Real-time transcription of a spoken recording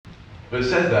But it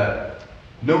says that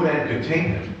no man could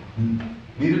tame him,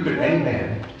 neither could any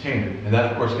man tame him. And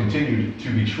that, of course, continued to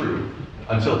be true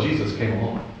until Jesus came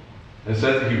along. And it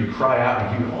says that he would cry out,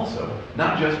 and he would also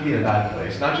not just be in a bad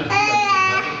place, not just be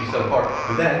unclean, not just be set apart,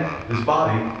 but then this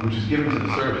body, which is given to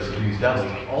the service of these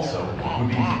devils, also would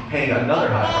be paying another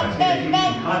high price, meaning he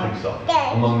would conduct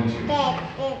himself among the Jews.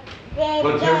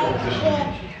 What a terrible position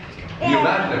to be. Can you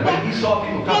imagine that when he saw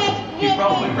people coming, he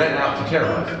probably ran out to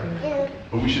terrorize them.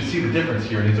 But we should see the difference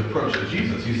here in his approach to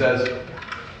Jesus. He says,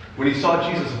 when he saw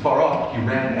Jesus afar off, he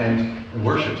ran and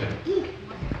worshipped him.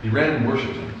 He ran and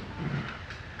worshipped him.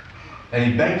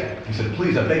 And he begged him. He said,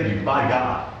 please, I beg you, by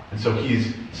God. And so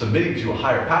he's submitting to a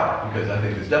higher power, because I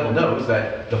think this devil knows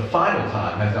that the final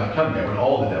time has not come yet when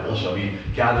all the devils shall be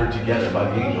gathered together by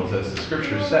the angels, as the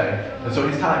scriptures say. And so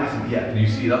his time isn't yet. And you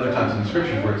see it other times in the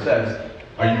scriptures where it says,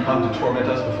 are you come to torment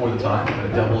us before the time?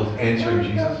 And the devil is answering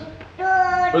Jesus.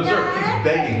 But observe, he's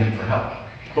begging him for help.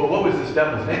 But what was this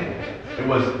devil's name? It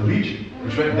was Legion,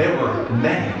 which meant there were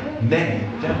many,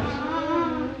 many devils.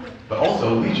 But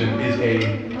also, Legion is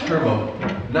a term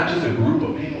of not just a group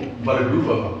of people, but a group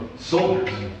of soldiers.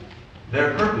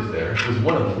 Their purpose there was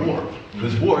one of war.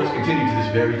 This war has continued to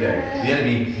this very day. The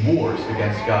enemy wars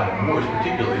against God, and wars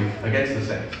particularly against the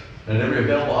saints. And at every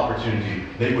available opportunity,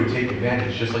 they would take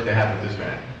advantage, just like they have with this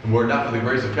man. And were it not for the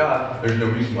grace of God, there's no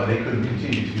reason why they couldn't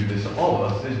continue to do this to all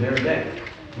of us this very day.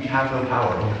 We have no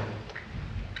power over them.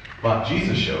 But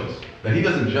Jesus shows that he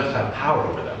doesn't just have power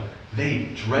over them. They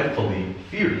dreadfully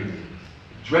feared him.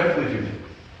 Dreadfully feared him.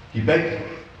 He begged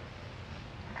him.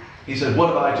 He said, what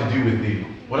have I to do with thee?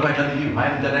 What have I done to you? I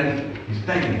haven't done anything. He's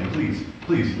begging him, please,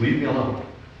 please, leave me alone.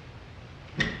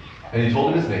 And he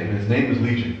told him his name, and his name was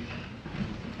Legion.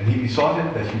 And he besought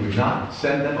him that he would not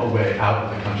send them away out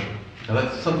of the country. Now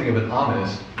that's something of an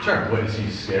ominous term. What, is he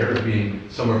scared of being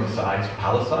somewhere besides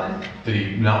Palestine? Did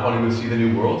he not want to go see the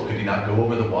new world? Could he not go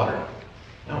over the water?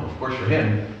 No, of course for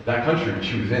him, that country which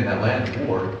he was in, that land of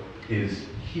war, is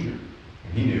here.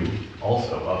 And he knew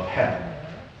also of hell,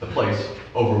 the place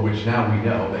over which now we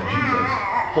know that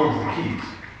Jesus holds the keys.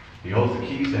 He holds the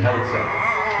keys to hell itself.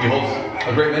 He holds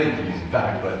a great many keys, in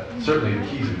fact, but certainly the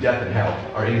keys of death and hell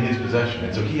are in his possession.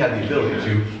 And so he had the ability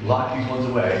to lock these ones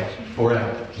away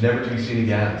forever, never to be seen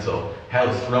again until hell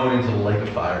is thrown into the lake of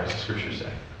fire, as the scriptures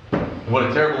say. And what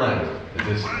a terrible end that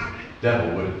this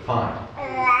devil would find.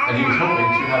 And he was hoping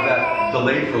to have that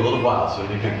delayed for a little while so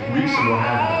they could wreak some more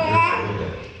havoc on the earth for a little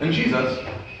bit. And Jesus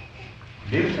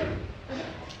gave it to him.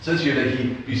 It says here that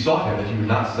he besought him that he would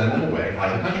not send them away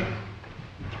out of the country.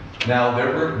 Now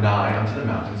there were nigh unto the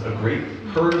mountains a great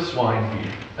herd of swine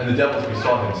feeding. And the devils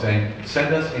besought him, saying,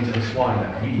 send us into the swine,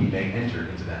 that we may enter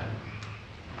into them.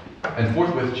 And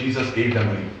forthwith Jesus gave them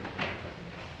leave.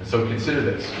 And so consider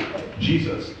this.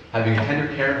 Jesus, having a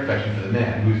tender care and affection for the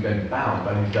man who's been bound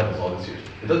by these devils all these years.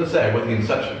 It doesn't say what the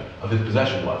inception of his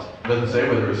possession was. It doesn't say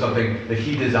whether it was something that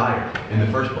he desired in the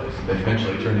first place that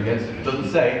eventually turned against him. It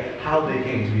doesn't say how they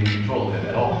came to be in control of him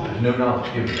at all. There's no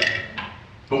knowledge given of that.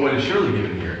 But what is surely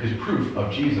given here is proof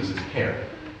of Jesus' care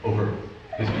over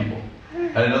his people.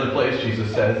 At another place,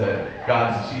 Jesus says that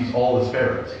God sees all the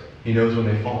sparrows. He knows when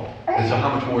they fall. And so how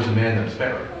much more is a man than a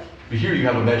sparrow? But here you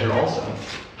have a measure also.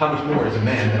 How much more is a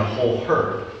man than a whole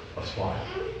herd of swine?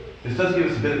 This does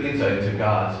give us a bit of insight into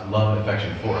God's love and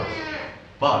affection for us.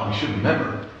 But we should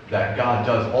remember that God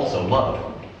does also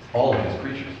love all of his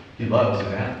creatures. He loves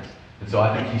his animals. And so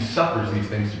I think he suffers these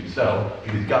things to be so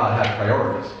because God has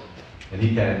priorities. And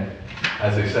he can,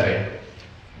 as they say,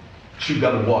 chew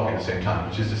gum and walk at the same time,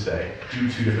 which is to say,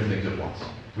 do two different things at once.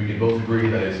 We can both agree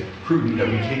that it's prudent that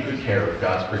we take good care of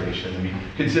God's creation and we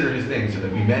consider his things and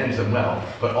that we manage them well,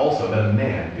 but also that a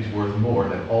man is worth more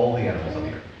than all the animals on the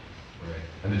earth. Right.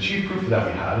 And the chief proof of that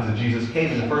we have is that Jesus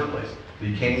came in the first place, that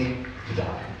he came to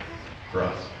die for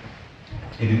us.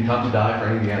 He didn't come to die for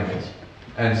any of the animals.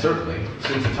 And certainly,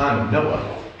 since the time of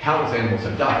Noah, countless animals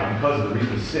have died because of the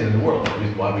reason of sin in the world, the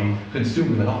reason why we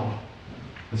consume them at all.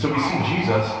 And so we see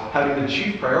Jesus having the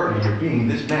chief priority here being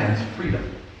this man's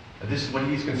freedom. And this is what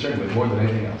he's concerned with more than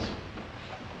anything else.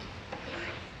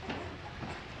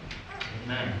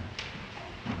 Amen.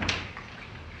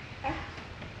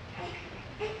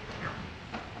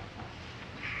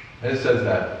 And it says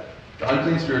that the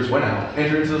unclean spirits went out,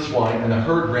 entered into the swine, and the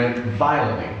herd ran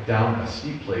violently down a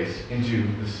steep place into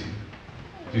the sea.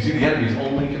 So you see, the enemy's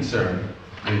only concern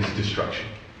is destruction.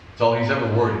 It's all he's ever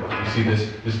worried about. You see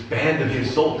this band of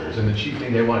his soldiers, and the chief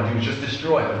thing they want to do is just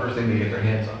destroy the first thing they get their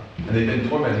hands on. And they've been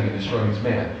tormenting and destroying this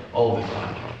man all of this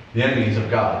time. The enemies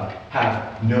of God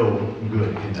have no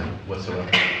good in them whatsoever.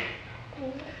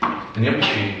 And yet we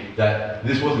see that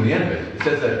this wasn't the end of it. It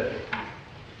says that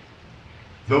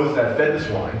Those that fed the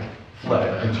swine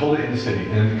fled and told it in the city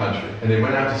and in the country, and they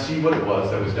went out to see what it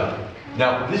was that was done.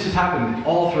 Now, this has happened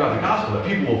all throughout the gospel, that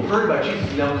people have heard about Jesus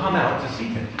and now come out to see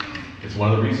him. It's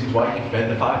one of the reasons why he fed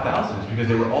the 5,000, is because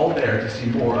they were all there to see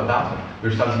more about him.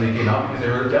 There's times when they came out because they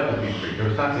heard a devil being freed. There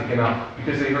was times they came out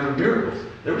because they heard of miracles.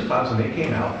 There was times when they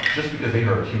came out just because they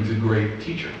heard he was a great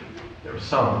teacher. There were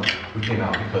some who came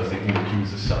out because they knew he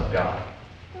was the Son of God.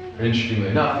 Interestingly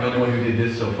enough, the only one who did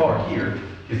this so far here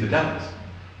is the devils.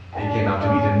 They came out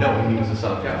to meet him knowing he was the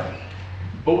Son of God.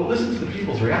 But listen to the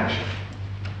people's reaction.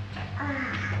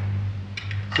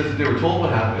 It says that they were told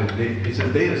what happened. It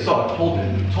says they that saw it told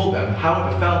them how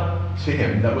it befell to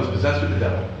him that was possessed with the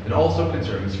devil, and also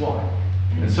concerning the swine.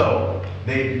 And so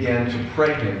they began to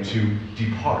pray him to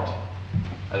depart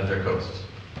out of their coasts.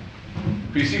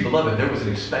 For you see, beloved, there was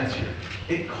an expense here.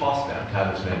 It cost them to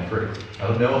have this man free. I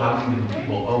don't know how many different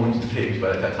people owned the pigs,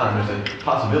 but at that time there's a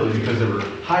possibility, because there were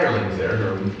hirelings there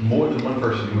were more than one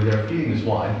person who were there feeding the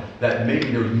swine, that maybe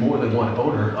there was more than one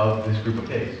owner of this group of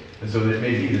pigs. And so it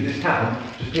may be that this town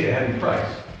just paid a heavy price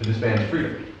for this man's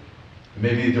freedom.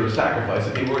 Maybe there was sacrifice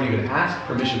that they weren't even asked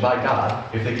permission by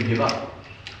God if they could give up.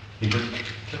 He just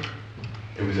took it.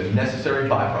 It was a necessary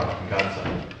byproduct from God's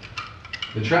side.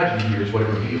 The tragedy here is what it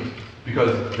reveals,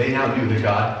 because they now knew that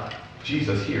God,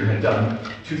 Jesus here, had done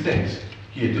two things.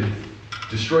 He had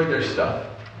destroyed their stuff,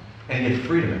 and he had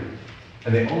freed them.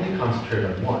 And they only concentrated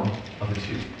on one of the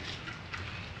two.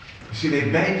 You see,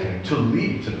 they begged him to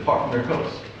leave, to depart from their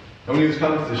coast. And when he was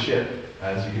coming to the ship,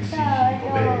 as you can see, he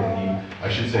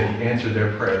obeyed, and he answered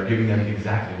their prayer, giving them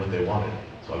exactly what they wanted.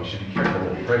 So we should be careful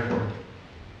what we pray for.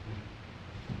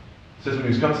 It says when he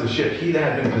was coming to the ship, he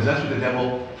that had been possessed with the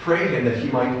devil prayed him that he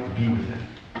might be with him.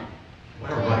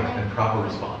 What a right and proper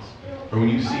response. For when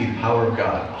you see the power of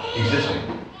God existing,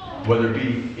 whether it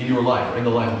be in your life or in the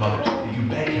life of others, that you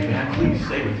beg him, man, please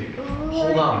stay with you.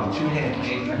 Hold on with two hands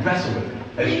and wrestle with him,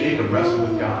 as Jacob wrestled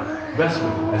with God. Wrestle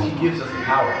with him, as he gives us the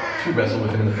power to wrestle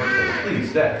with him in the first place. Please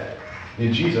stay.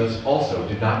 And Jesus also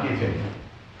did not give him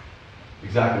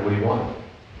exactly what he wanted.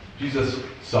 Jesus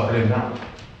suffered him not,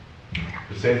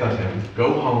 but saith unto him,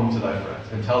 Go home to thy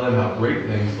friends, and tell them how great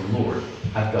things the Lord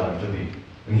hath done for thee.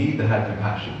 And he that had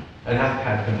compassion, and hath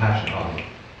had compassion on thee.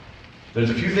 There's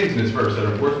a few things in this verse that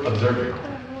are worth observing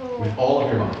with all of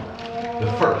your mind.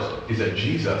 The first is that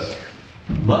Jesus,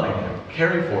 loving him,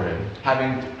 caring for him,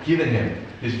 having given him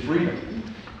his freedom,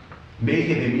 made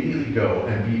him immediately go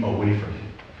and be away from him.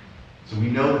 So we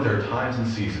know that there are times and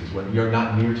seasons when we are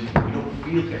not near to him. We don't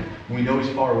feel him. We know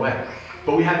he's far away.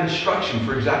 But we have instruction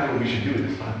for exactly what we should do at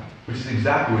this time, which is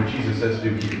exactly what Jesus says to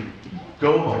do here.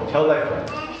 Go home, tell thy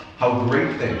friends how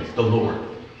great things the Lord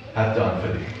hath done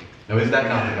for thee. Now, is that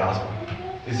not the gospel?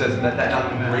 It says that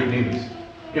not be great news.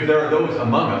 If there are those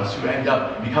among us who end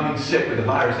up becoming sick with the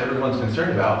virus everyone's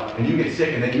concerned about, and you get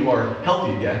sick and then you are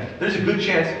healthy again, there's a good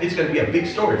chance it's going to be a big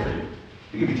story for you.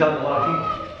 You can be telling a lot of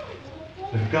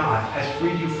people. If God has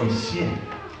freed you from sin,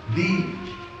 the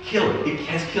killer, it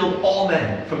has killed all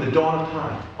men from the dawn of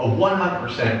time. A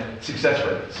 100% success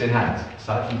rate sin has,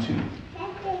 aside from two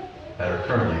that are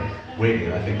currently waiting,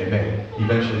 and I think they may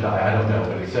eventually die. I don't know,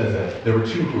 but it says that there were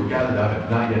two who were gathered up and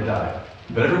have not yet died.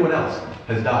 But everyone else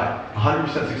has died.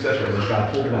 100% success rate as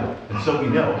God pulled them out. And so we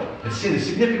know that sin is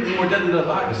significantly more deadly than a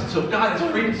virus. And so if God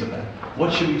has freed us of that,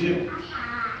 what should we do?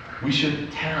 We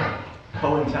should tell.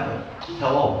 Go and tell it.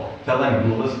 Tell all. Tell anyone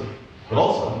who will listen. But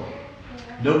also,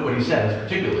 note what he says,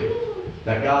 particularly,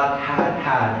 that God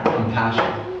had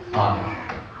compassion on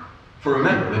him. For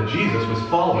remember that Jesus was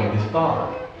following his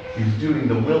Father. He was doing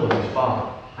the will of his Father.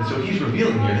 And so he's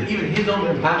revealing here that even his own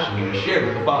compassion he was shared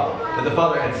with the Father. That the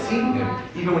Father had seen him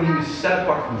even when he was set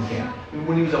apart from the camp. Even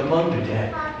when he was among the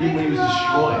dead. Even when he was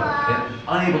destroyed and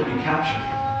unable to be captured.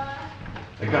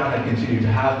 That God had continued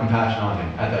to have compassion on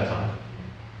him at that time.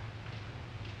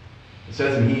 It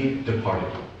says, and he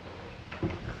departed.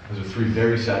 Those are three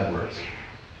very sad words.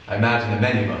 I imagine that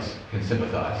many of us can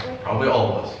sympathize, probably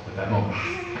all of us, at that moment.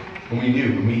 When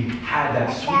we had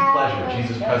that sweet pleasure of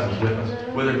Jesus' presence with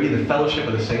us, whether it be the fellowship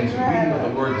of the saints, the reading of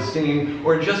the word, the singing,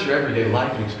 or just your everyday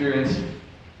life and experience.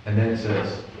 And then it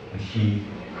says, and he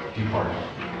departed.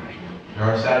 There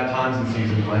are sad times and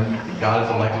seasons when God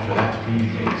has elected for that to be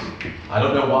the case. I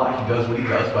don't know why he does what he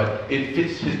does, but it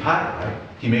fits his pattern, right?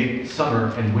 He made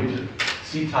summer and winter,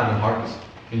 seed time and harvest.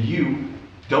 And you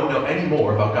don't know any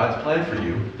more about God's plan for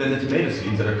you than the tomato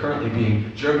seeds that are currently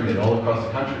being germinated all across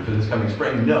the country for this coming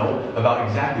spring know about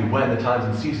exactly when the times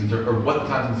and seasons or what the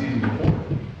times and seasons are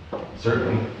for.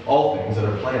 Certainly, all things that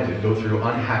are planted go through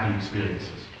unhappy experiences.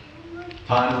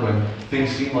 Times when things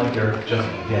seem like they're just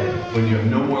dead, when you have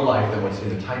no more life than what's in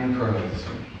the tiny kernel of the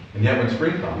seed. And yet when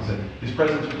spring comes and his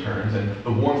presence returns and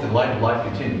the warmth and light of life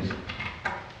continues,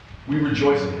 we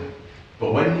rejoice in him.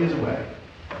 But when he is away,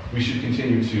 we should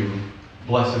continue to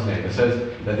bless his name. It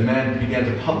says that the man began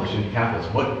to publish in Decapolis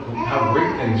how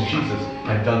great things Jesus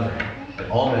had done for him, that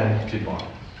all men did marvel.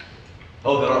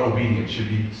 Oh, that our obedience should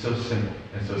be so simple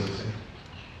and so succinct.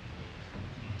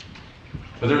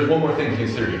 But there's one more thing to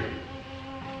consider here.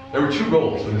 There were two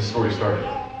roles when this story started.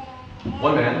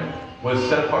 One man was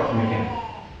set apart from the king.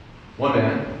 One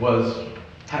man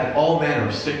had all manner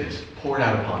of sickness poured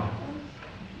out upon him.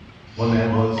 One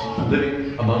man was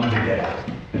living among the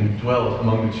dead and dwelled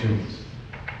among the tombs.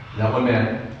 That one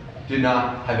man did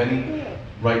not have any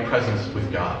right presence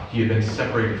with God. He had been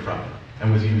separated from him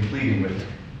and was even pleading with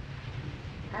him.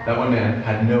 That one man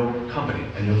had no company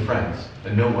and no friends,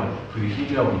 and no one could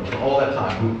he know for all that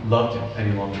time who loved him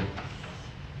any longer.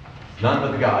 None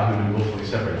but the God who had been willfully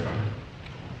separated from him.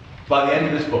 By the end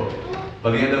of this book,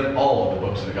 by the end of all of the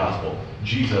books of the gospel,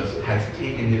 Jesus has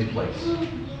taken his place.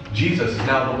 Jesus is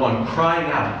now the one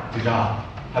crying out to God,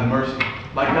 "Have mercy.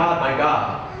 My God, my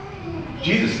God."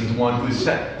 Jesus is the one who is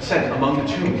sent among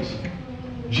the tombs.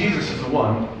 Jesus is the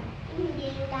one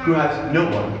who has no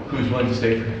one who is willing to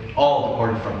stay for him. All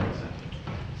departed from him.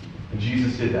 And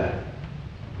Jesus did that,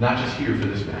 not just here for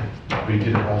this man, but he did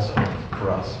it also for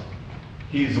us.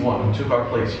 He is the one who took our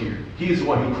place here. He is the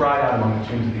one who cried out among the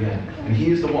tombs at the end. And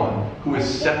he is the one who is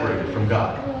separated from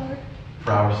God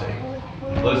for our sake.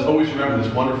 Let us always remember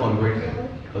this wonderful and great thing.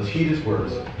 Let us heed his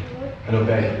words and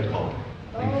obey his calling.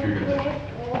 Thank you for your attention.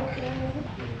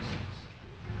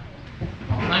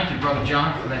 Well, thank you, Brother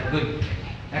John, for that good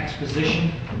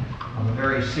exposition of a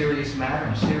very serious matter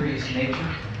and serious nature.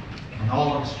 And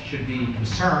all of us should be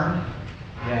concerned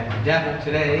that the devil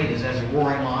today is as a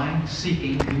roaring lion,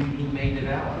 seeking whom he may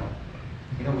devour.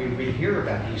 You know, we hear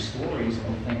about these stories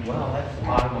and we think, well, that's the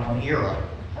bygone era.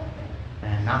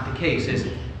 And not the case, is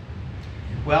it?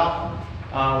 Well,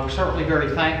 we're certainly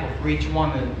very thankful for each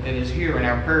one that is here, and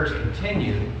our prayers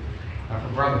continue for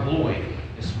Brother Bloyd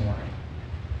this morning.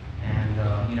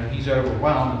 And, you know, he's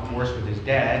overwhelmed, of course, with his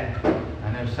dad.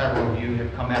 I know several of you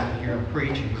have come out to hear him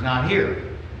preach, and he's not here.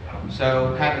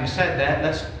 So, having said that,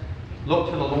 let's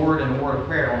look to the Lord in a word of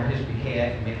prayer on his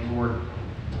behalf, and may the Lord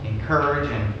encourage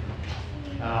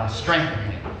and strengthen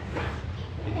him,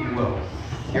 if you will.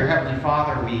 Dear Heavenly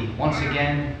Father, we once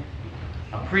again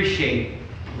appreciate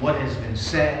what has been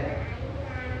said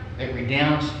that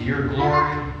redounds to your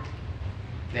glory,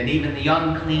 that even the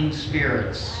unclean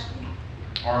spirits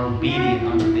are obedient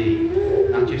unto thee,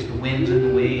 not just the winds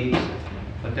and the waves,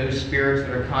 but those spirits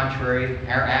that are contrary,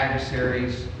 our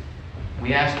adversaries.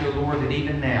 We ask you, Lord, that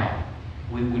even now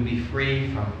we would be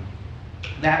free from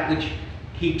that which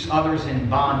keeps others in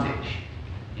bondage,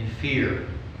 in fear,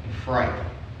 in fright.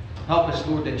 Help us,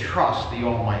 Lord, to trust the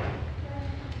Almighty.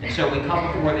 And so we come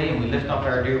before thee and we lift up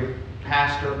our dear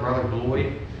pastor, Brother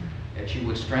Bloyd, that you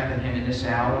would strengthen him in this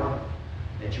hour,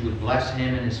 that you would bless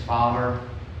him and his father,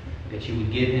 that you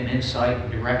would give him insight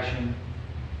and direction.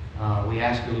 We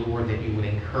ask you, Lord, that you would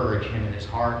encourage him in his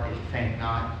heart, that he faint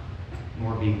not,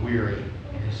 nor be weary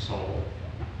in his soul.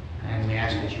 And we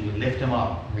ask that you would lift him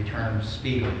up and return him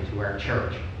speedily to our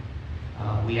church.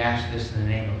 We ask this in the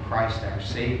name of Christ, our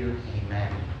Savior.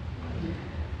 Amen.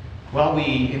 Well,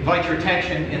 we invite your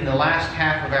attention in the last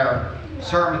half of our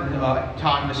sermon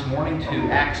time this morning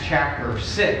to Acts chapter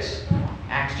 6.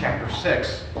 Acts chapter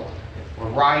 6. We're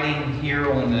riding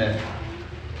here on the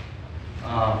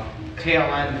tail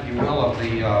end, if you will, of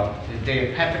the day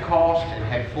of Pentecost. It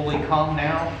had fully come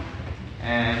now.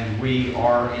 And we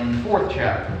are in the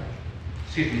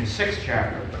the 6th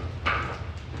chapter.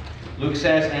 Luke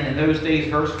says, and in those days,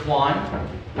 verse 1,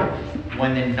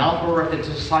 when the number of the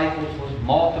disciples was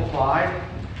multiplied,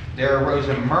 there arose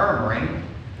a murmuring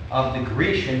of the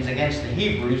Grecians against the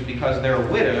Hebrews because their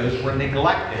widows were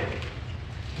neglected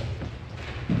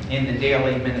in the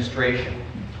daily ministration.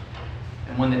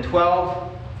 And when the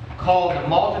 12 called the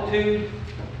multitude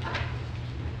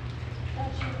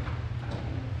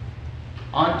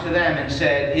unto them and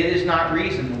said, it is not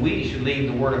reason that we should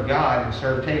leave the word of God and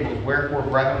serve tables. Wherefore,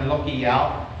 brethren, look ye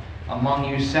out among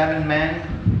you 7 men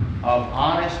of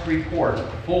honest report,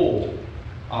 full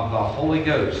of the Holy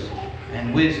Ghost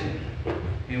and wisdom,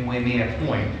 whom we may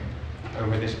appoint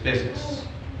over this business.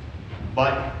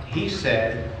 But he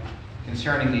said,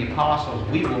 concerning the apostles,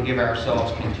 we will give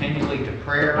ourselves continually to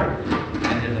prayer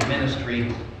and to the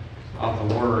ministry of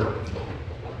the word.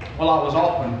 Well, I was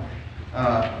often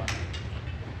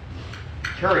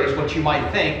curious what you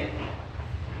might think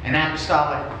an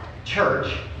apostolic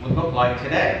church would look like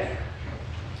today.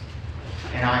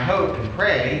 And I hope and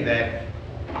pray that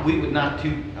we would not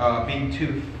be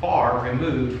too far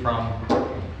removed from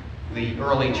the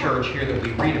early church here that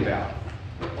we read about.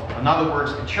 In other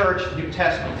words, the church, the New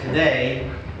Testament today,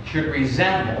 should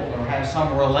resemble or have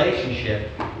some relationship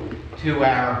to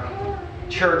our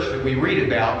church that we read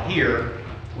about here,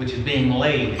 which is being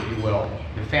laid, if you will.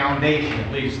 The foundation,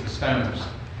 at least the stones.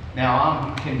 Now,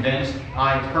 I'm convinced,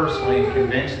 I personally am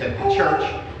convinced, that the church,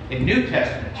 the New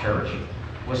Testament church,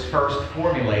 was first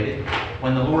formulated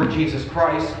when the Lord Jesus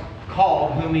Christ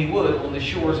called whom He would on the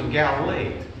shores of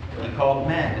Galilee. He called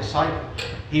men, disciples.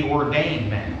 He ordained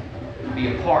men to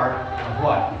be a part of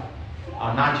what?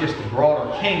 Not just the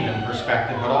broader kingdom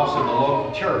perspective, but also the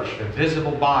local church, the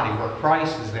visible body where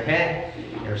Christ is the head.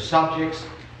 There are subjects.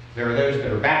 There are those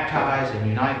that are baptized and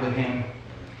unite with Him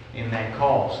in that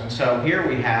cause. And so here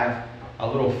we have a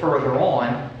little further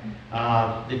on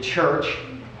the church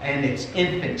and its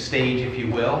infant stage, if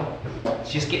you will.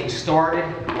 It's just getting started.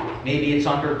 Maybe it's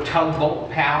under tugboat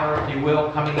power, if you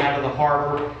will, coming out of the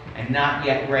harbor and not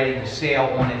yet ready to sail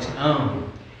on its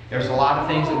own. There's a lot of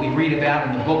things that we read about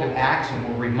in the book of Acts, and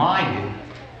we're reminded,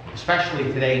 especially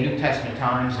today, New Testament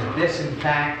times, that this, in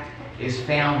fact, is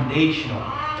foundational.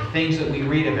 The things that we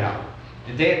read about.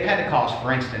 The day of Pentecost,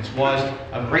 for instance, was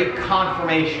a great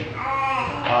confirmation,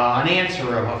 an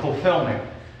answer of a fulfillment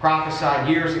prophesied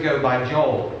years ago by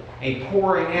Joel, a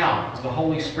pouring out of the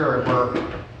Holy Spirit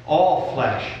where all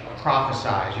flesh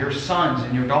prophesies, your sons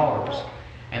and your daughters.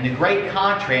 And the great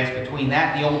contrast between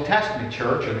that and the Old Testament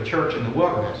church, or the church in the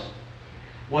wilderness,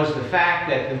 was the fact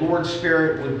that the Lord's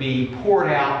Spirit would be poured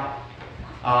out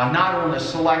not on a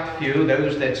select few,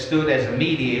 those that stood as a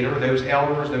mediator, those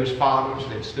elders, those fathers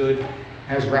that stood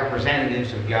as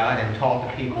representatives of God and taught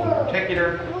the people in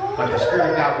particular, but the Spirit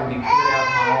of God would be poured out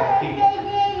on all people.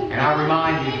 And I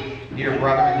remind you, dear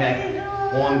brethren, that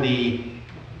on the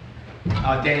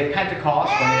day of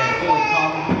Pentecost, when it had fully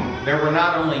come, there were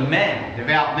not only men,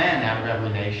 devout men out of every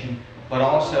nation, but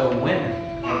also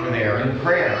women over there in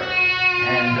prayer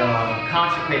and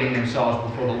consecrating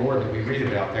themselves before the Lord that we read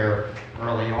about there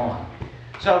early on.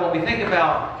 So when we think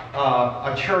about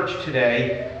a church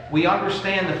today, we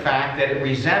understand the fact that it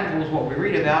resembles what we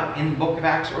read about in the book of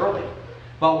Acts early.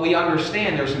 But we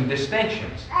understand there's some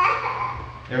distinctions.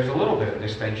 There's a little bit of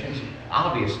distinctions,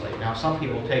 obviously. Now, some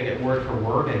people take it word for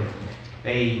word and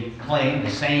they claim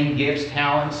the same gifts,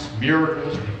 talents,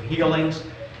 miracles, healings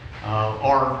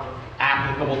are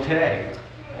applicable today.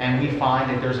 And we find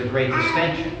that there's a great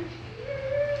distinction.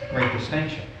 Great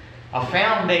distinction. A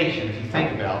foundation, if you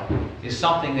think about it, is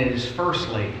something that is first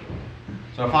laid.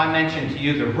 So if I mention to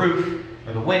you the roof,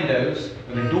 or the windows,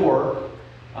 or the door,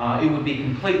 it would be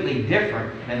completely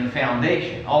different than the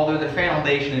foundation. Although the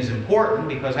foundation is important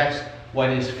because that's what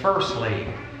is first laid.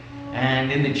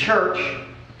 And in the church,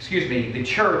 the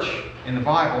church in the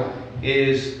Bible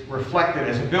is reflected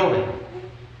as a building.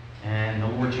 And the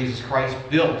Lord Jesus Christ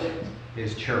built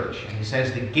His church. And He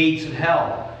says the gates of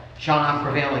hell shall not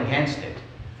prevail against it.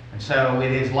 And so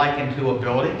it is likened to a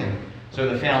building. And so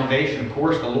the foundation, of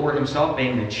course, the Lord Himself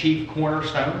being the chief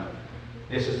cornerstone.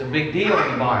 This is a big deal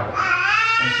in the Bible.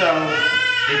 And so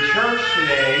the church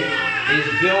today is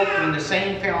built on the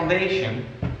same foundation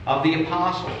of the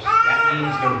apostles. That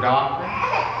means their doctrine,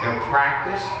 their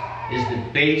practice is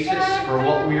the basis for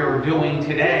what we are doing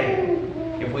today.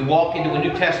 If we walk into a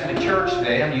New Testament church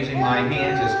today, I'm using my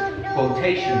hands as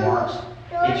quotation marks,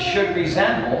 it should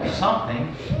resemble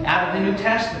something out of the New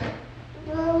Testament.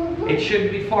 It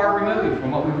shouldn't be far removed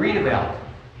from what we read about.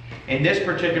 In this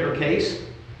particular case,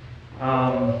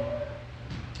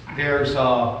 there's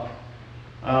a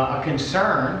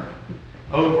concern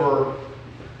over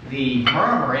the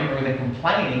murmuring or the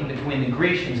complaining between the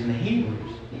Grecians and the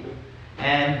Hebrews.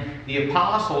 And the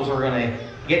apostles are going to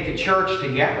get the church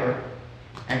together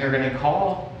and they're going to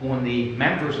call on the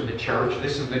members of the church.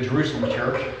 This is the Jerusalem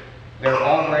church. There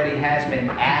already has been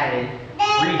added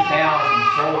 3,000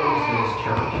 souls to this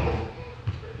church.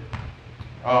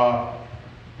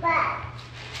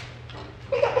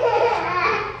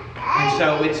 And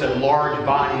so it's a large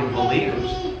body of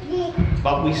believers.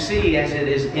 But we see, as it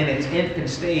is in its infant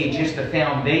stage, just the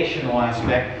foundational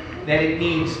aspect, that it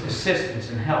needs assistance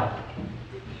and help.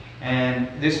 And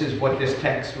this is what this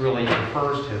text really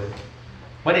refers to.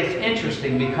 But it's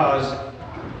interesting because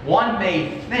one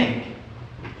may think,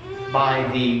 by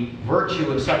the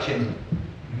virtue of such a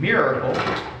miracle,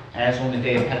 as on the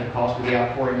day of Pentecost with the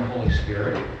outpouring of the Holy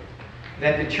Spirit,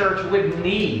 that the church wouldn't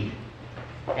need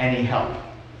any help.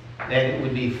 That it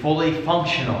would be fully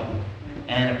functional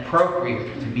and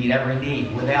appropriate to meet every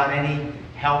need without any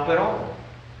help at all.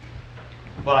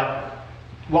 But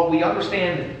what we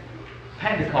understand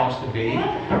Pentecost to be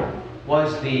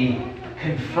was the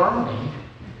confirming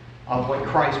of what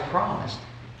Christ promised,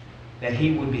 that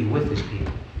he would be with his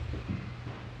people,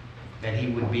 that he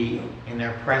would be in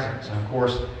their presence. And of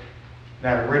course,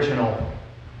 that original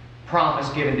promise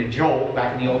given to Joel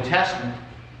back in the Old Testament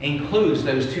includes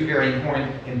those two very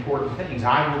important things.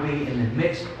 I will be in the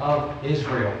midst of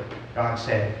Israel, God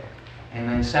said. And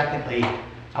then secondly,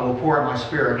 I will pour out my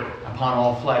Spirit upon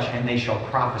all flesh, and they shall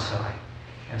prophesy.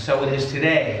 And so it is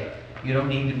today. You don't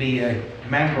need to be a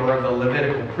member of the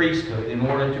Levitical priesthood in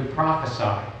order to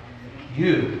prophesy.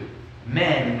 You,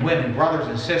 men and women, brothers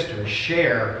and sisters,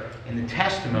 share in the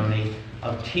testimony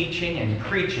of teaching and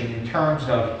preaching in terms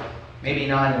of, maybe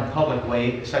not in a public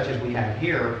way such as we have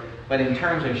here, but in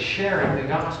terms of sharing the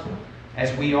gospel.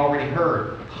 As we already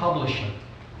heard, publishing,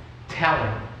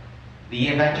 telling, the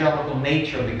evangelical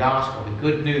nature of the gospel, the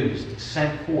good news that's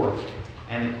sent forth,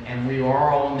 and we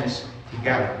are all in this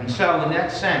together. And so, in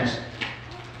that sense,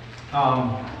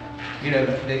 the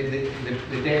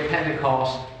day of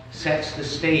Pentecost sets the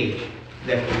stage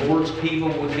that the Lord's people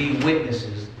would be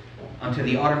witnesses unto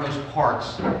the uttermost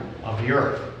parts of the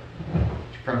earth,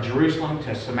 from Jerusalem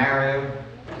to Samaria,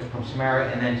 from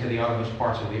Samaria and then to the uttermost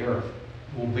parts of the earth,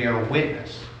 will bear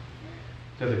witness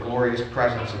to the glorious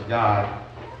presence of God.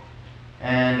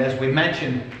 And as we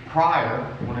mentioned prior,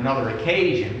 on another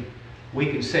occasion, we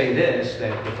could say this,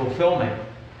 that the fulfillment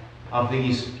of what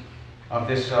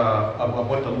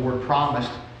the Lord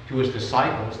promised to his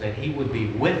disciples, that he would be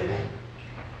with them,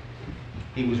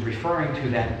 he was referring to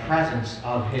that presence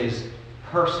of his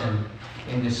person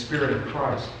in the Spirit of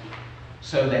Christ,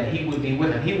 so that he would be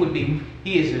with them.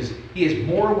 He is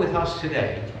more with us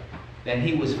today than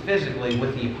he was physically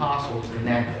with the apostles in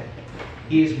that day.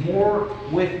 He is more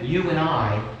with you and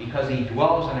I because he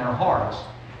dwells in our hearts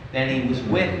than he was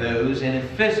with those in a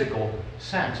physical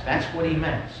sense. That's what he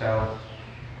meant. So,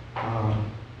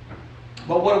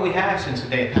 but what do we have since the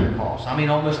day of Pentecost? I mean,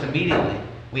 almost immediately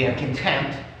we have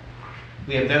contempt.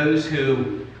 We have those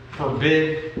who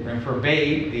forbade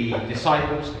the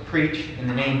disciples to preach in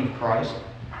the name of Christ.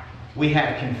 We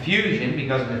have confusion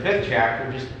because in the 5th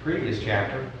chapter, just the previous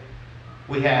chapter,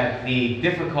 we have the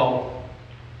difficult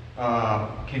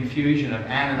confusion of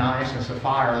Ananias and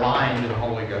Sapphira lying to the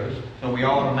Holy Ghost. So we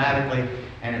automatically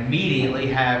and immediately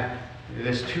have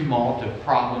this tumult of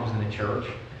problems in the church.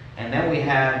 And then we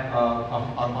have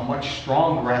a much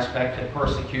stronger aspect of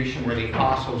persecution where the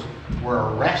apostles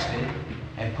were arrested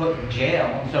and put in jail.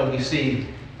 And so we see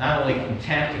not only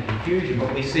contempt and confusion,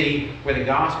 but we see where the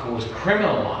gospel is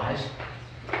criminalized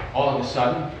all of a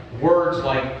sudden. Words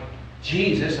like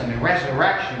Jesus and the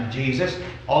resurrection of Jesus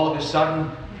all of a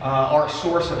sudden are a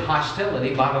source of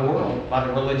hostility by the world, by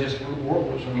the religious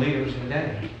rulers and leaders of the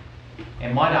day.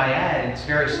 And might I add, it's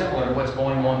very similar to what's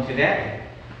going on today,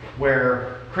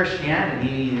 where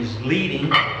Christianity is leading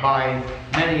by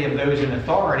many of those in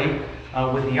authority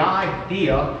with the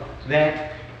idea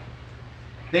that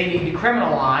they need to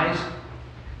criminalize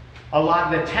a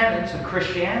lot of the tenets of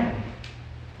Christianity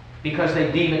because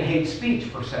they deem it hate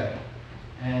speech, per se.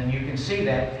 And you can see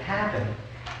that happen.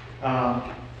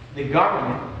 The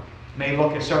government may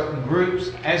look at certain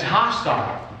groups as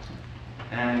hostile.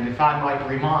 And if I might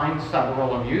remind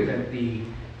several of you that the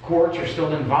courts are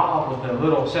still involved with the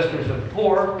Little Sisters of the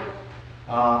Poor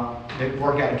that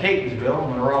work out of Catonsville,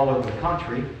 and they're all over the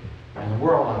country and the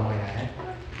world, I might add.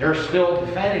 They're still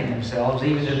defending themselves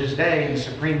even to this day in the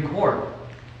Supreme Court,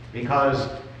 because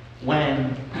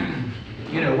when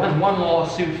one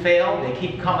lawsuit failed, they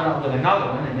keep coming up with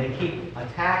another one and they keep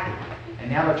attacking. And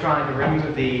now they're trying to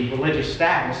remove the religious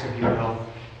status, if you will,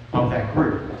 of that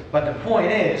group. But the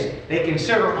point is, they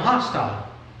consider them hostile.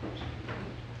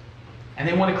 And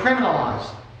they want to criminalize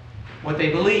what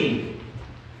they believe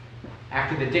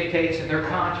after the dictates of their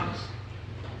conscience.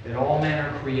 That all men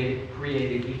are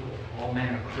created equal. All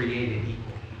men are created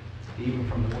equal, even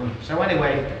from the womb. So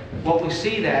anyway, what we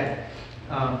see that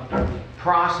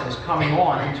process coming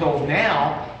on until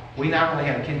now, we not only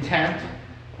have contempt,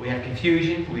 we have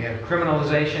confusion, we have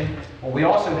criminalization, but we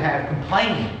also have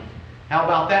complaining. How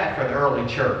about that for the early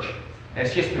church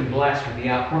that's just been blessed with the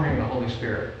outpouring of the Holy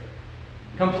Spirit?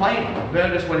 Complaining.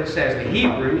 Notice what it says. The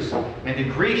Hebrews and the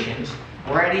Grecians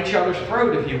were at each other's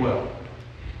throat, if you will.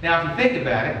 Now, if you think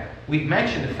about it, we've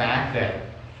mentioned the fact that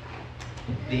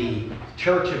the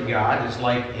church of God is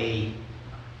like a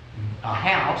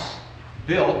house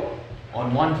built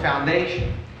on one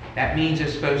foundation. That means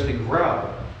it's supposed to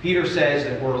grow. Peter says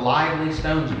that we're lively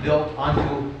stones built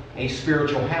unto a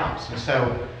spiritual house. And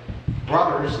so,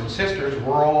 brothers and sisters,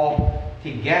 we're all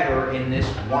together in this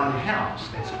one house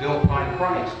that's built by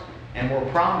Christ. And we're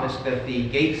promised that the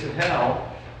gates of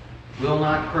hell will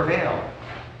not prevail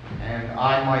And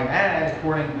I might add,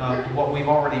 according to what we've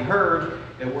already heard,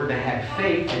 that we're to have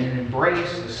faith and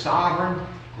embrace the sovereign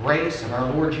grace of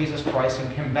our Lord Jesus Christ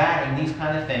in combating these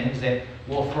kind of things that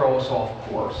will throw us off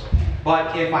course.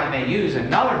 But if I may use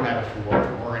another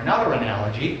metaphor or another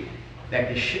analogy,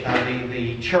 that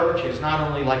the church is not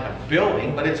only like a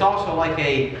building, but it's also like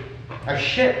a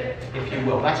ship, if you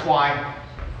will. That's why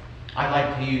I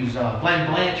like to use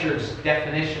Glenn Blanchard's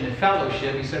definition of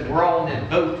fellowship. He said, we're all in this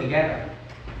boat together.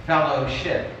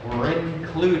 Fellowship. We're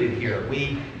included here.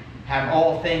 We have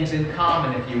all things in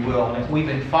common, if you will. And if we've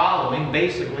been following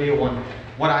basically on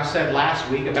what I said last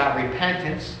week about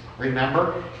repentance,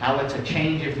 remember how it's a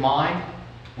change of mind,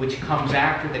 which comes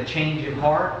after the change of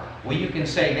heart. Well, you can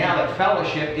say now that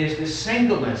fellowship is the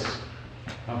singleness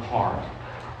of heart,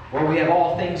 where we have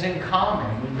all things in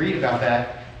common. We read about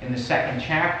that in the 2nd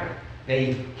chapter.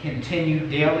 They continued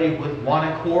daily with one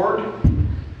accord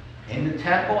in the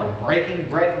temple and breaking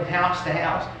bread from house to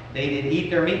house. They did eat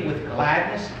their meat with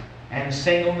gladness and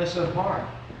singleness of heart.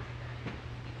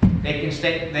 They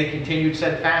continued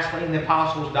steadfastly in the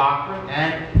apostles' doctrine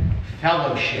and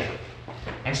fellowship.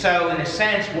 And so, in a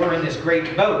sense, we're in this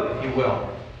great boat, if you will.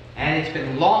 And it's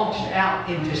been launched out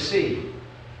into sea.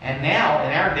 And now,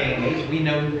 in our day and age, we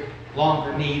no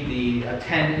longer need the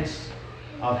attendance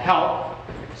of help.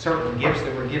 Certain gifts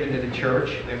that were given to the church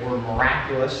that were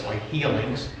miraculous, like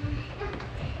healings.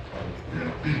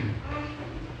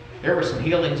 There were some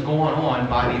healings going on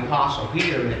by the Apostle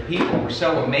Peter that people were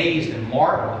so amazed and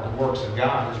marveled at the works of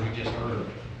God, as we just heard,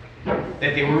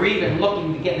 that they were even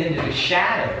looking to get into the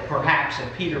shadow, perhaps,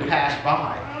 if Peter passed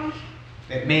by,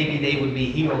 that maybe they would be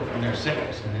healed from their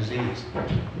sickness and disease.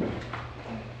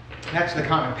 That's the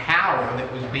kind of power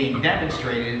that was being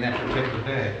demonstrated in that particular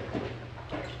day.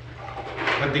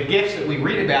 But the gifts that we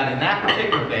read about in that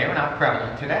particular day are not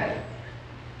prevalent today.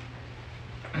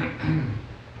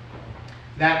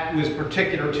 That was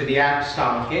particular to the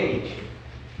apostolic age.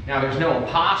 Now, there's no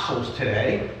apostles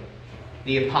today.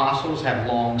 The apostles have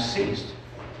long ceased.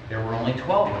 There were only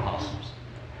 12 apostles.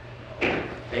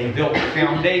 They built the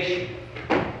foundation,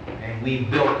 and we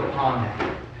built upon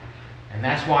that. And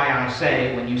that's why I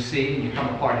say, when you see and you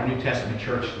come a part of the New Testament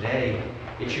church today,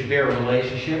 it should bear a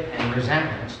relationship and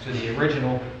resemblance to the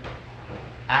original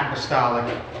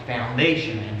apostolic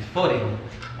foundation and footing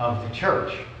of the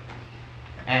church.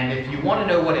 And if you want to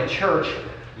know what a church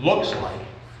looks like,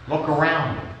 look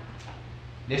around you.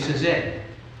 This is it.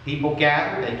 People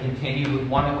gather, they continue with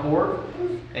one accord,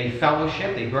 they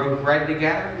fellowship, they broke bread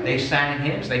together, they sang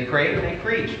hymns, they prayed, and they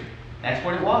preached. That's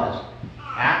what it was.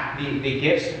 The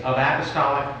gifts of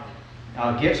apostolic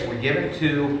gifts were given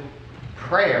to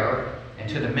prayer and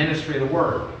to the ministry of the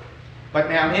Word. But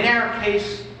now, in our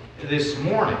case this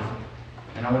morning,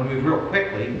 and I want to move real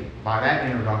quickly by that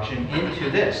introduction into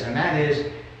this, and that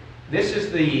is, this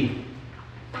is the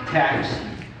text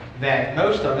that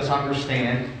most of us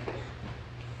understand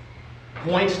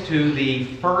points to the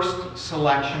first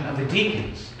selection of the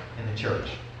deacons in the church,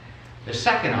 the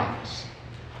second office.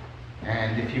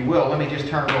 And if you will, let me just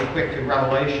turn real quick to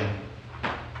Revelation.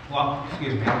 Well,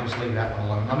 excuse me, I'll just leave that one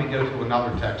alone. Let me go to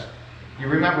another text. You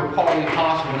remember Paul the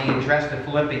Apostle, when he addressed the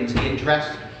Philippians, he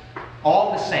addressed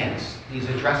all the saints. He's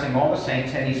addressing all the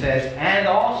saints, and he says, and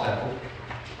also,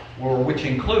 which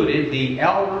included the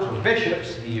elders or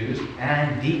bishops, he used,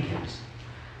 and deacons.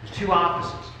 There's two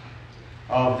offices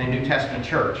of the New Testament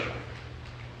church.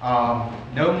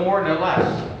 No more, no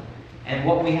less. And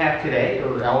what we have today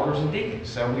are elders and deacons.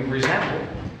 So we resemble,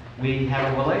 we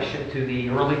have a relationship to the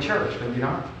early church, do we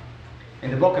not? In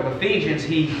the book of Ephesians,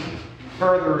 he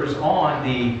furthers on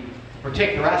the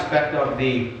particular aspect of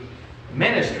the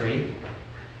ministry,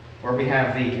 where we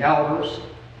have the elders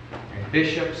and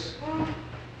bishops,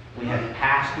 we have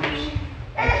pastors.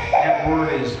 That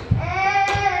word is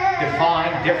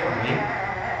defined differently.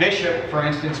 Bishop, for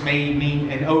instance, may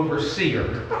mean an overseer.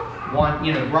 One,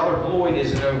 Brother Bloyd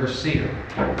is an overseer.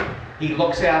 He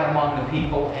looks out among the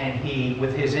people, and he,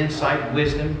 with his insight,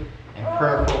 wisdom, and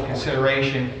prayerful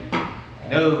consideration,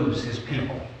 knows his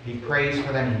people. He prays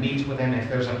for them, he meets with them. If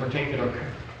there's a particular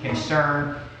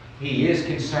concern, he is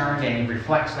concerned, and he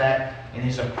reflects that in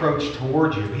his approach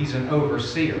towards you. He's an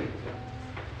overseer.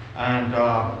 And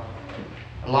a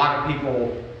lot of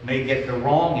people may get the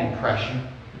wrong impression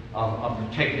of a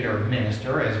particular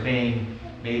minister as being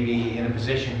maybe in a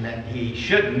position that he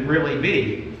shouldn't really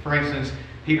be. For instance,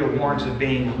 Peter warns of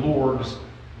being lords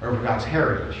over God's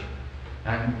heritage.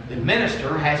 And the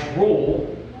minister has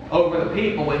rule over the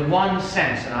people in one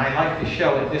sense, and I like to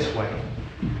show it this way.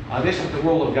 This is the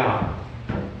rule of God.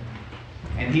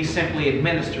 And he simply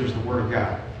administers the Word of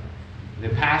God. The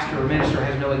pastor or minister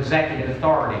has no executive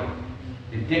authority.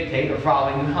 to dictate or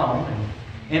follow you home and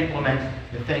implement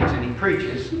the things that he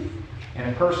preaches in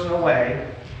a personal way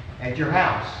at your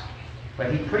house.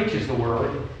 But he preaches the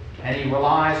Word, and he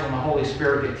relies on the Holy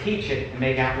Spirit to teach it and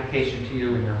make application to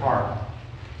you in your heart.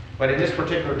 But in this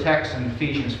particular text in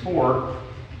Ephesians 4,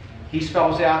 he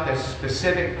spells out the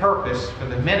specific purpose for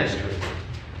the ministry.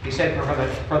 He said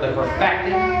for the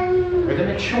perfecting, for the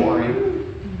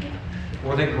maturing,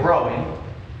 for the growing,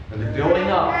 for the building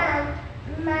up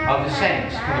of the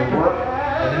saints, for the work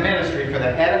of the ministry, for the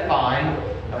edifying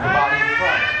of the body of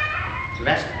Christ. So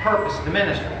that's the purpose of the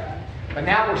ministry. But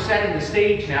now we're setting the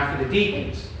stage now for the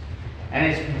deacons. And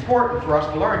it's important for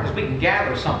us to learn because we can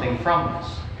gather something from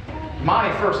this.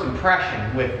 My first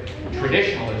impression with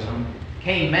traditionalism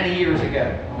came many years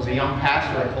ago. I was a young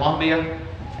pastor at Columbia,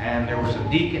 and there was a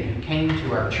deacon who came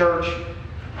to our church.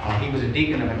 He was a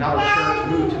deacon of another church,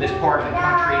 moved to this part of the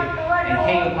country, and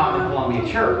came upon the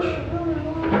Columbia church.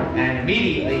 And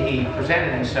immediately he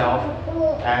presented himself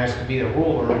as to be the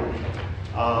ruler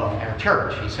of our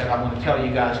church. He said, "I'm going to tell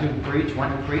you guys who to preach, when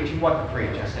to preach, and what to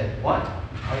preach." I said, "What?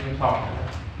 What are you talking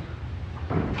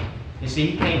about?" You see,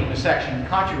 he came from a section of the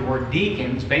country where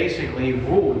deacons basically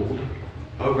ruled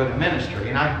over the ministry.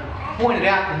 And I pointed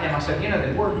out to him, I said,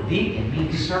 the word deacon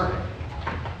means servant.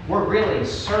 We're really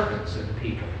servants of the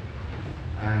people.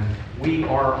 And we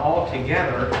are all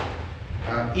together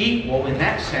equal in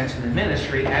that sense in the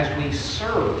ministry as we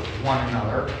serve one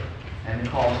another and the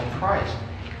cause of Christ.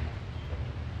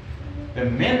 The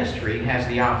ministry has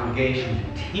the obligation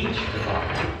to teach the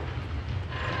body.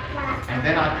 And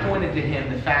then I pointed to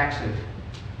him the facts of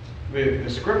the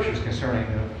scriptures concerning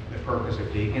the purpose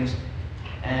of deacons.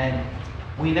 And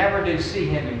we never did see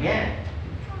him again.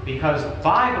 Because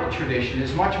Bible tradition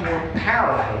is much more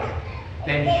powerful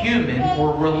than human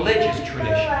or religious tradition.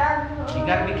 You've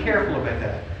got to be careful about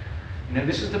that.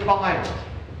 This is the Bible.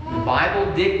 The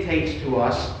Bible dictates to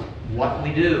us what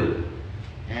we do.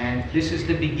 And this is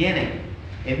the beginning.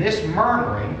 In this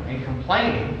murmuring and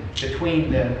complaining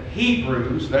between the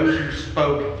Hebrews, those who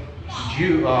spoke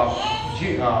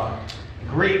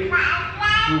Greek,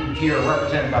 who here are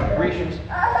represented by the Grecians,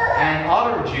 and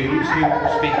other Jews who were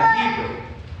speaking Hebrew.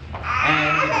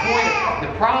 And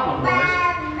the problem was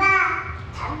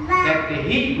that the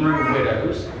Hebrew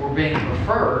widows were being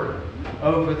preferred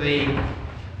over the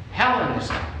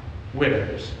Hellenist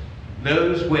widows,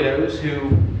 those widows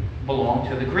who belonged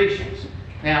to the Grecians.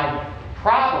 Now,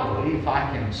 probably, if I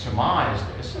can surmise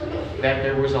this, that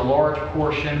there was a large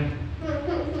portion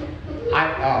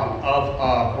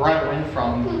of brethren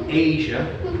from Asia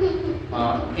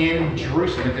in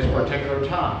Jerusalem at this particular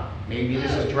time. Maybe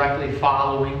this is directly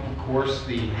following, of course,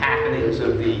 the happenings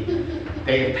of the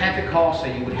day of Pentecost, so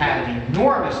you would have an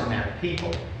enormous amount of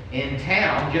people in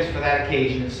town just for that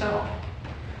occasion itself.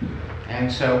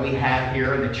 And so we have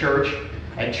here in the church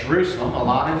at Jerusalem a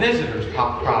lot of visitors,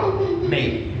 probably,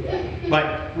 maybe.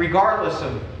 But regardless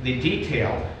of the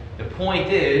detail, the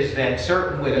point is that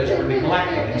certain widows were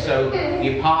neglected. And so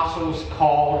the apostles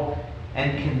called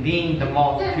and convened the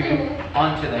multitude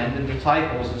unto them, the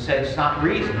disciples, and said, "It's not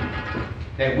reason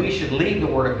that we should leave the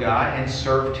word of God and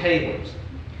serve tables.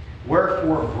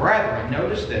 Wherefore, brethren,"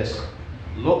 notice this,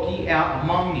 "look ye out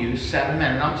among you 7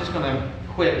 men." And I'm just going to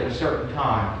quit at a certain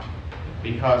time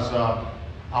because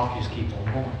I'll just keep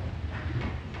on going.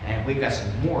 And we've got some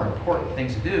more important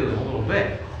things to do in a little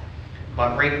bit.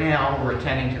 But right now, we're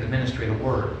attending to the ministry of the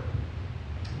Word.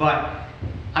 But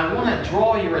I want to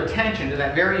draw your attention to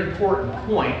that very important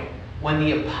point when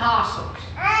the apostles,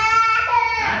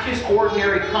 not just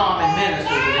ordinary common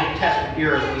ministers of the New Testament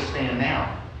era as we stand now,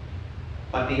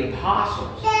 but the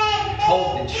apostles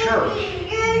told the church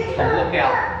to look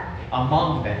out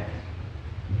among them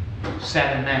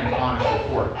 7 men of honest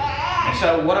report. And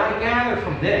so what I gather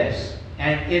from this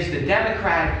is the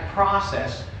democratic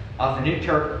process of the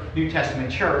New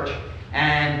Testament church,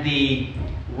 and the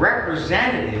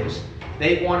representatives,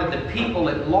 they wanted the people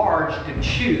at large to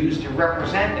choose to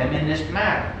represent them in this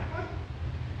matter.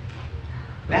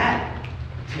 That,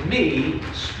 to me,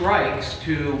 strikes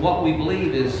to what we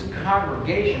believe is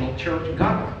congregational church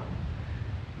government.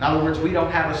 In other words, we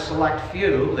don't have a select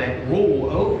few that rule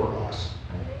over us.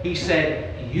 He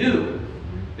said, you,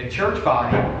 the church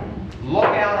body, look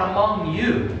out among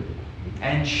you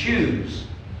and choose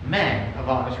men of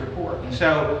honest report. And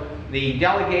so the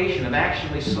delegation of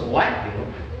actually selected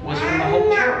was from the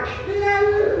whole church.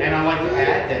 And I'd like to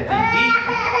add that the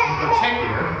deacon in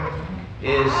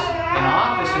particular is an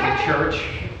office of the church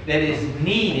that is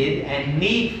needed and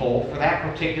needful for that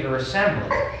particular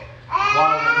assembly.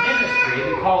 While the ministry,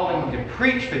 the calling to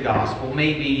preach the gospel,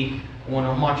 may be on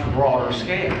a much broader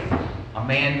scale. A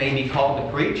man may be called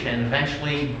to preach and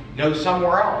eventually go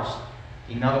somewhere else.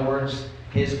 In other words,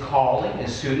 his calling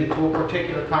is suited to a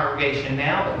particular congregation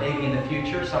now, but maybe in the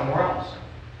future somewhere else.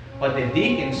 But the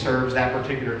deacon serves that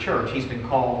particular church. He's been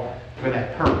called for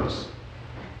that purpose.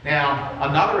 Now,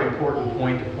 another important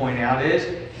point to point out is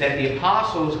that the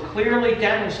apostles clearly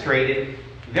demonstrated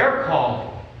their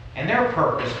calling and their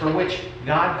purpose for which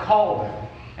God called them.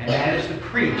 And that is to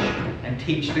preach and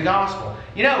teach the gospel.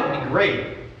 You know, it would be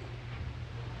great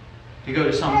to go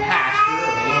to some pastor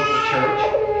of a local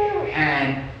church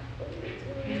and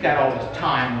he's got all this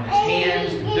time on his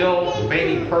hands to build or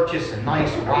maybe purchase a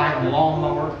nice riding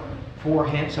lawnmower for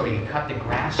him so he can cut the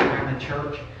grass around the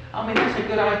church. I mean, that's a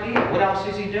good idea. What else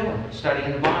is he doing?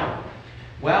 Studying the Bible.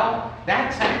 Well,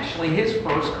 that's actually his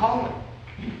first calling.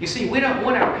 You see, we don't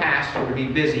want our pastor to be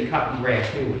busy cutting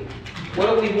grass, do we?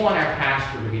 What do we want our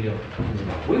pastor to be doing?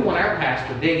 We want our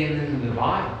pastor digging into the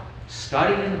Bible,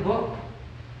 studying the book,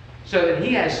 so that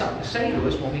he has something to say to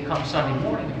us when we come Sunday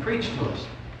morning and preach to us.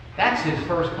 That's his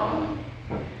first calling.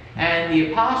 And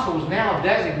the apostles now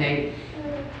designate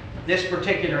this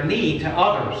particular need to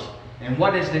others. And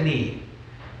what is the need?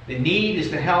 The need is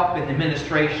to help in the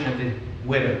ministration of the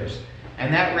widows.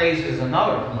 And that raises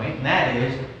another point, and that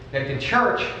is that the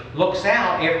church looks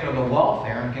out after the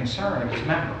welfare and concern of its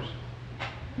members.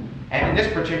 And in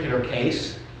this particular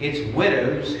case, it's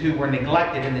widows who were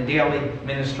neglected in the daily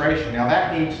ministration. Now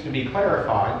that needs to be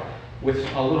clarified with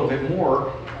a little bit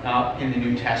more in the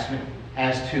New Testament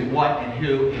as to what and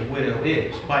who a widow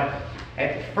is. But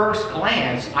at first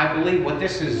glance, I believe what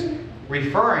this is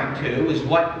referring to is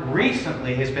what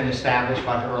recently has been established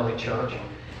by the early church,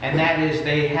 and that is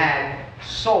they had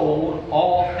sold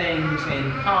all things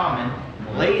in common,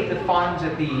 laid the funds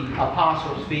at the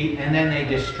apostles' feet, and then they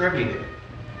distributed.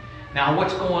 Now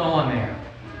what's going on there?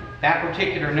 That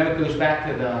particular note goes back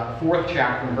to the 4th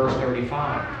chapter in verse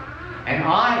 35. And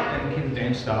I am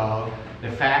convinced of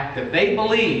the fact that they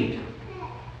believed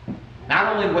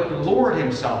not only what the Lord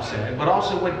himself said, but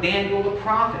also what Daniel the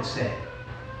prophet said.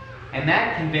 And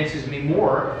that convinces me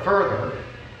more further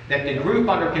that the group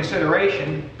under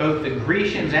consideration, both the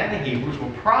Grecians and the Hebrews, were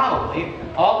probably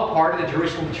all a part of the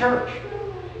Jerusalem church.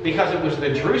 Because it was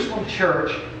the Jerusalem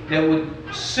church that would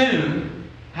soon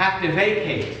have to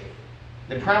vacate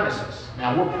the premises.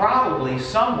 Now we're probably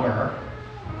somewhere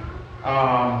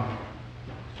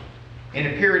in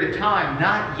a period of time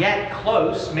not yet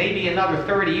close, maybe another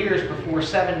 30 years before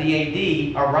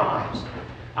 70 AD arrives.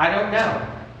 I don't know.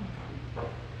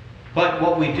 But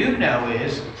what we do know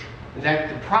is that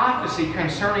the prophecy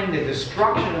concerning the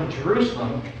destruction of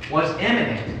Jerusalem was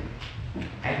imminent.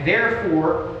 And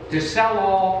therefore, to sell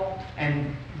all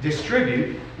and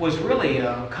distribute was really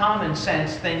a common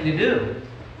sense thing to do.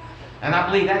 And I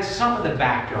believe that's some of the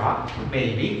backdrop,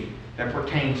 maybe, that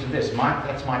pertains to this.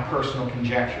 That's my personal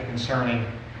conjecture concerning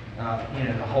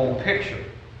the whole picture.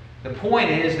 The point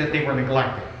is that they were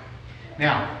neglected.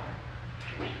 Now,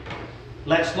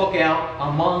 let's look out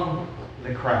among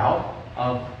the crowd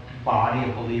of body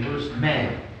of believers,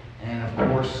 men. And of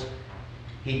course,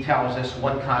 he tells us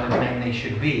what kind of men they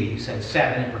should be. He said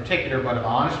 7 in particular, but of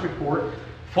honest report,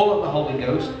 full of the Holy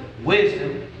Ghost,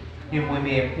 wisdom, whom we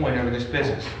may appoint over this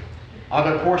business.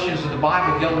 Other portions of the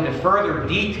Bible go into further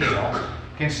detail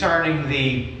concerning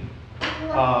the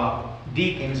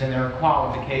deacons and their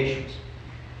qualifications.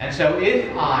 And so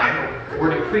if I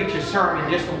were to preach a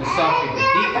sermon just on the subject of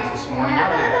deacons this morning,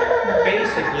 I would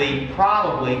basically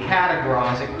probably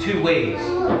categorize it 2 ways.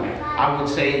 I would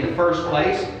say in the first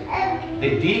place,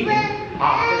 the deacon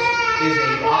office is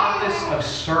an office of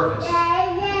service,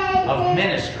 of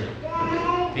ministry,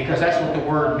 because that's what the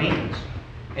word means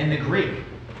in the Greek.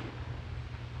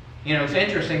 You know, it's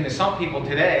interesting that some people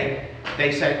today,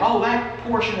 they say, oh, that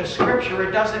portion of Scripture,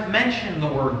 it doesn't mention the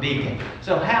word deacon.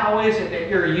 So how is it that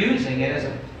you're using it as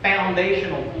a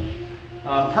foundational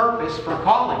purpose for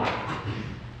calling it?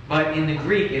 But in the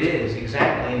Greek it is,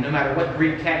 exactly. And no matter what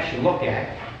Greek text you look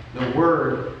at, the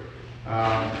word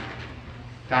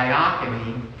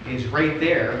diakonia is right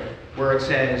there where it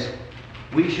says,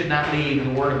 we should not leave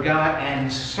the Word of God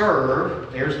and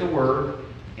serve, there's the word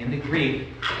in the Greek,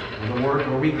 the word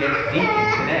where we get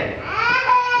deacon today.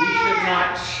 We should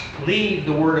not leave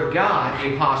the Word of God,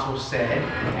 the apostles said,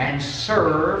 and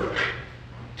serve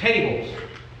tables.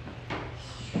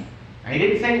 Now, he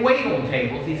didn't say wait on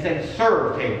tables, he said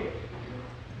serve tables.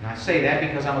 And I say that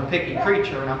because I'm a picky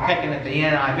preacher and I'm picking at the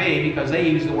NIV because they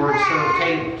use the word serve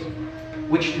tables,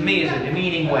 which to me is a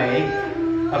demeaning way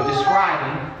of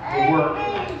describing the work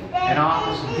and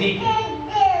office of deacon.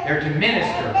 They're to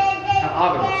minister to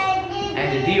others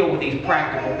and to deal with these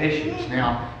practical issues.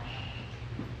 Now,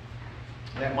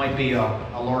 that might be a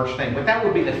large thing. But that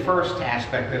would be the first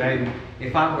aspect that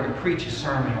if I were to preach a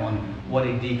sermon on what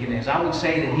a deacon is, I would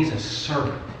say that he's a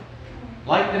servant.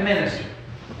 Like the minister,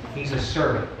 he's a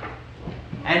servant.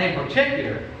 And in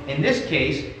particular, in this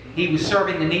case, he was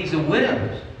serving the needs of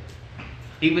widows.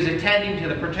 He was attending to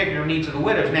the particular needs of the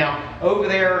widows. Now, over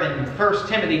there in 1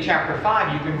 Timothy chapter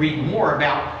 5, you can read more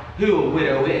about who a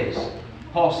widow is.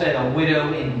 Paul said a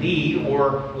widow indeed,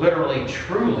 or literally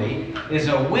truly, is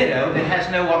a widow that has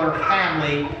no other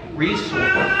family resource.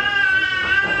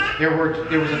 There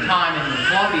was a time in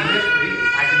Colombian history,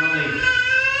 I can only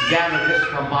gather this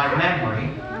from my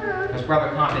memory, as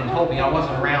Brother Compton told me, I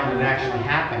wasn't around when it actually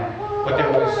happened, but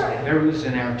there was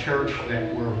in our church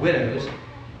that were widows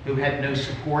who had no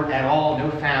support at all, no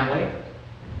family,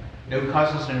 no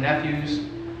cousins, no nephews,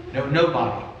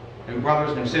 nobody, no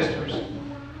brothers, no sisters.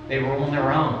 They were on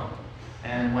their own.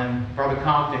 And when Brother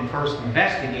Compton first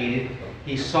investigated,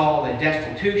 he saw the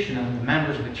destitution of the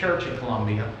members of the Church of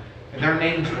Columbia. Their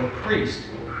names were priests.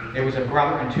 There was a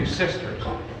brother and two sisters.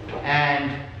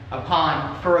 And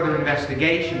upon further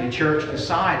investigation, the church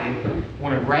decided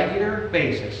on a regular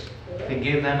basis to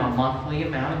give them a monthly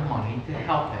amount of money to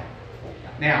help them.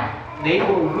 Now, they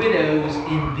were widows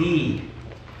indeed.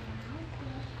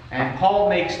 And Paul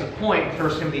makes the point in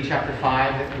 1 Timothy chapter 5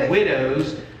 that the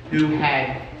widows who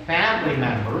had family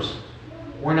members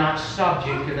were not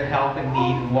subject to the health and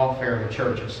need and welfare of the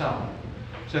church itself.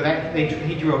 So that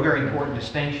he drew a very important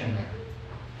distinction there.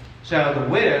 So the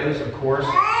widows, of course,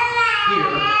 here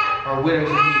are widows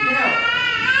in need.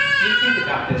 You think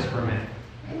about this for a minute.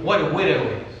 What a widow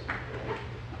is.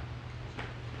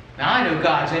 Now I know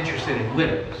God's interested in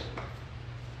widows.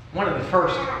 One of the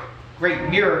first great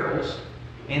miracles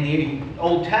in the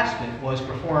Old Testament was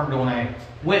performed on a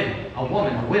widow,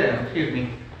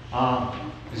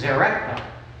 Zarephath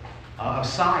of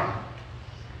Sidon,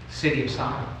 city of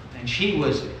Sidon. And she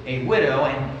was a widow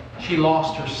and she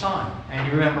lost her son. And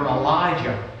you remember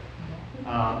Elijah,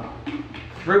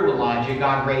 through Elijah,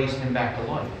 God raised him back to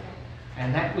life.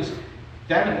 And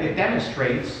it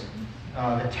demonstrates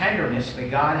the tenderness that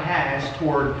God has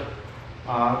toward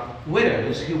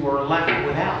widows who were left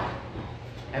without.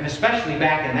 And especially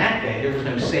back in that day, there was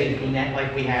no safety net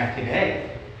like we have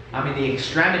today. I mean, the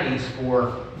extremities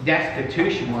for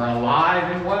destitution were alive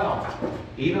and well,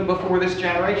 even before this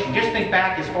generation. Just think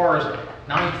back as far as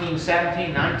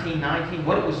 1917, 1919,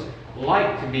 what it was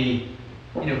like to be,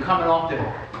 coming off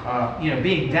the,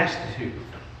 being destitute.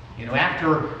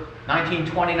 After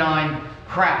 1929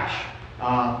 crash,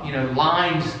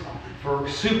 lines for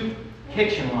soup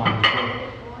kitchen lines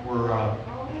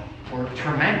were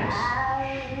tremendous.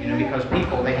 Because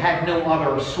people, they had no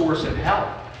other source of help.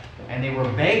 And they were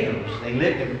beggars. They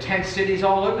lived in tent cities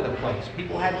all over the place.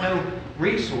 People had no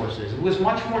resources. It was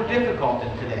much more difficult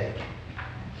than today.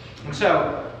 And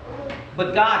so,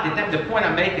 but God, the point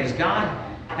I'm making is God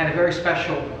had a very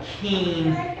special,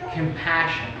 keen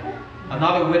compassion.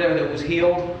 Another widow that was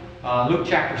healed, Luke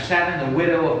chapter 7, the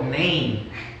widow of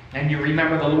Nain. And you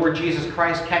remember the Lord Jesus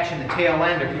Christ catching the tail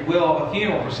end, if you will, of a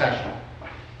funeral procession.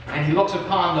 And he looks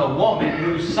upon the woman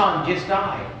whose son just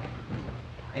died.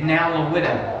 And now the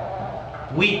widow,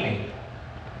 weeping.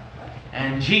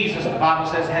 And Jesus, the Bible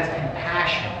says, has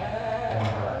compassion on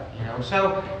her.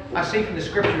 So I see from the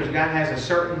Scriptures God has a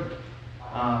certain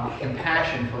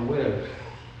compassion for widows.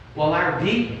 Well, our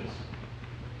deacons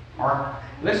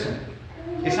listen,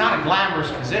 it's not a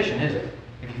glamorous position, is it?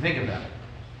 If you think about it.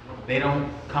 They don't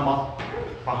come up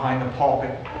behind the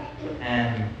pulpit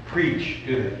and preach,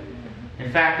 do they?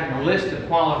 In fact, in the list of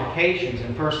qualifications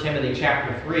in 1 Timothy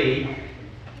chapter 3,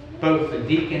 both the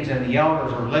deacons and the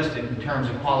elders are listed in terms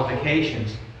of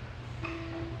qualifications.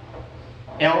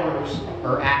 Elders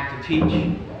are apt to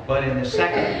teach, but in the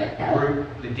second group,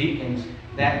 the deacons,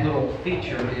 that little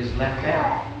feature is left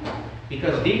out.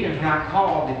 Because deacons are not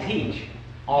called to teach.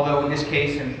 Although in this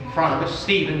case, in front of us,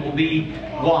 Stephen will be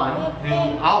one who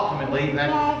ultimately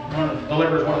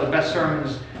delivers one of the best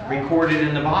sermons recorded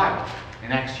in the Bible,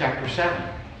 in Acts chapter 7,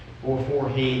 before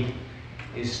he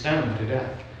is stoned to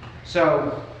death.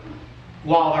 So,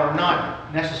 while they're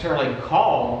not necessarily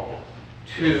called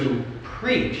to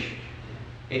preach,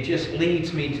 it just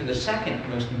leads me to the second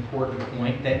most important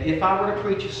point, that if I were to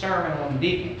preach a sermon on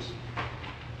deacons,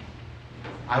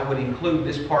 I would include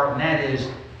this part, and that is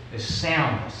the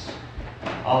soundness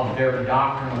of their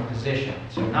doctrinal position.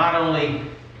 So not only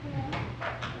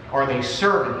are they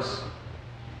servants,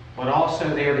 but also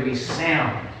they are to be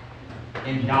sound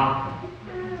in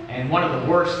doctrine. And one of the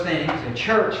worst things a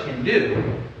church can do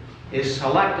is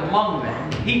select among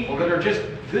them people that are just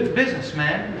good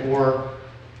businessmen or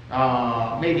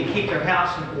maybe keep their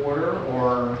house in order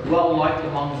or well-liked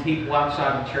among the people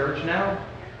outside the church. No.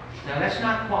 No, that's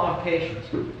not qualifications.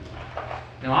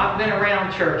 Now, I've been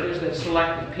around churches that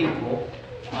selected people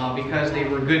because they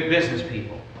were good business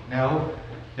people. No,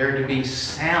 they're to be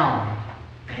sound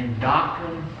in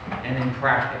doctrine and in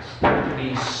practice. They're to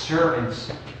be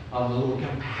servants of the Lord,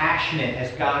 compassionate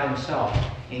as God Himself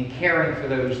in caring for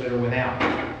those that are without.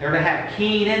 They're to have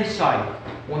keen insight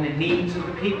on the needs of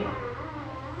the people.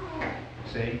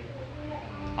 See?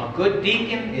 A good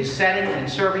deacon is setting and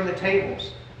serving the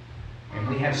tables. And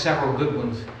we have several good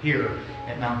ones here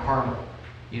at Mount Carmel.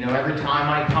 You know, every time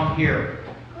I come here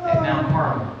at Mount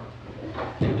Carmel,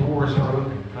 the doors are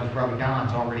open because Brother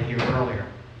Don's already here earlier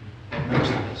than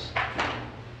most of us.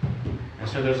 And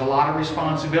so there's a lot of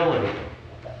responsibility.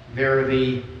 They're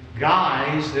the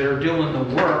guys that are doing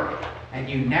the work, and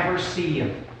you never see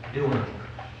them doing it.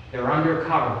 They're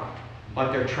undercover,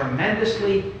 but they're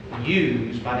tremendously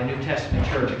used by the New Testament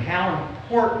church, and how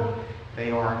important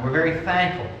they are, and we're very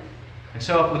thankful. And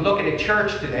so if we look at a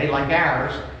church today like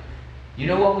ours, you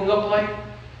know what we look like?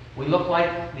 We look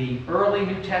like the early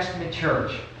New Testament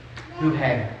church who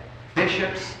had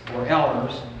bishops or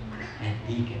elders and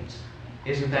deacons.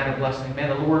 Isn't that a blessing? May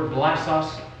the Lord bless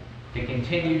us to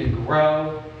continue to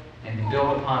grow and to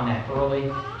build upon that early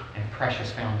and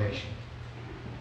precious foundation.